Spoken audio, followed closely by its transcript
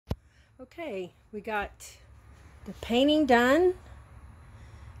Okay, we got the painting done.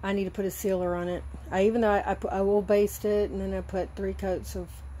 I need to put a sealer on it. Even though I will baste it, and then I put 3 coats of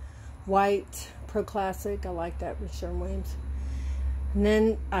white Pro Classic. I like that with Sherwin-Williams. And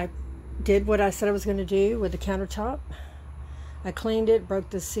then I did what I said I was going to do with the countertop. I cleaned it,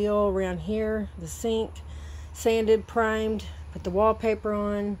 broke the seal around here, the sink, sanded, primed, put the wallpaper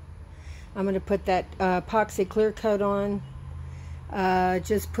on. I'm going to put that epoxy clear coat on.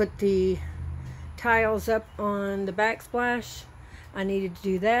 Just put the tiles up on the backsplash. I needed to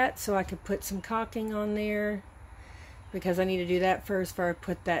do that so I could put some caulking on there, because I need to do that first before I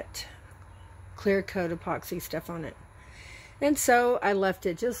put that clear coat epoxy stuff on it. And so I left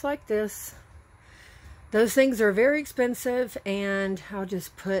it just like this. Those things are very expensive, and I'll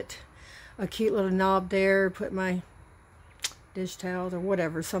just put a cute little knob there, put my dish towels or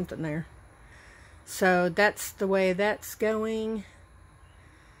whatever, something there. So that's the way that's going.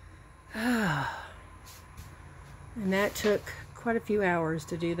 And that took quite a few hours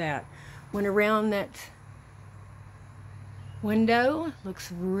to do that. Went around that window.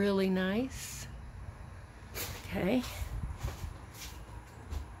 Looks really nice. Okay.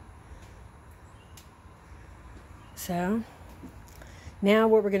 So now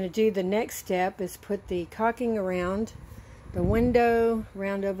what we're going to do, the next step, is put the caulking around the window,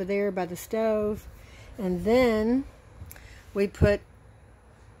 around over there by the stove, and then we put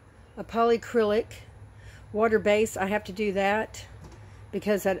a polyacrylic water base. I have to do that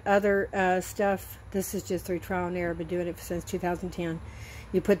because that other stuff, this is just through trial and error. I've been doing it since 2010.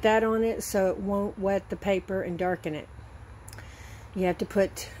 You put that on it so it won't wet the paper and darken it. You have to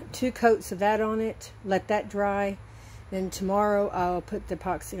put 2 coats of that on it, let that dry, then tomorrow I'll put the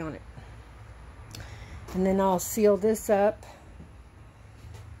epoxy on it. And then I'll seal this up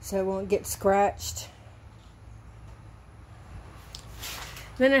so it won't get scratched.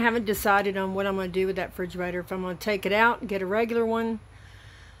 Then I haven't decided on what I'm going to do with that refrigerator. If I'm going to take it out and get a regular one.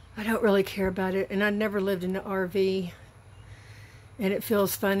 I don't really care about it. And I've never lived in an RV. And it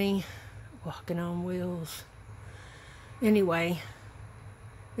feels funny walking on wheels. Anyway,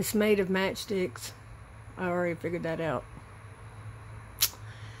 it's made of matchsticks. I already figured that out.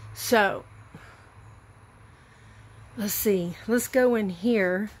 So, let's see. Let's go in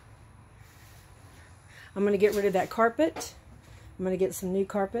here. I'm going to get rid of that carpet. I'm going to get some new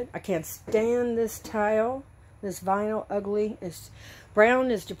carpet. I can't stand this tile. This vinyl, ugly. Brown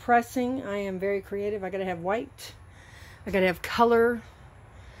is depressing. I am very creative. I got to have white. I got to have color.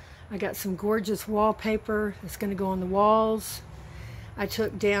 I got some gorgeous wallpaper that's going to go on the walls. I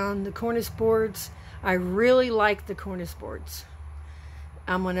took down the cornice boards. I really like the cornice boards.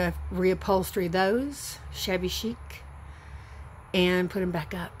 I'm going to reupholstery those, shabby chic, and put them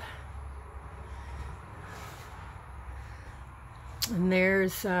back up. And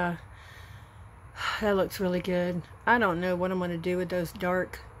there's, that looks really good. I don't know what I'm going to do with those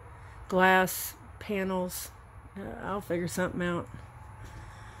dark glass panels. I'll figure something out.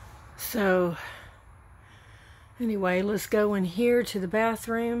 So, anyway, let's go in here to the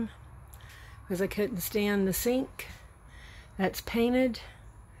bathroom, because I couldn't stand the sink. That's painted.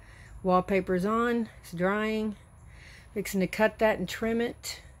 Wallpaper's on. It's drying. Fixing to cut that and trim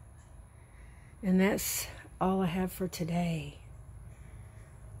it. And that's all I have for today.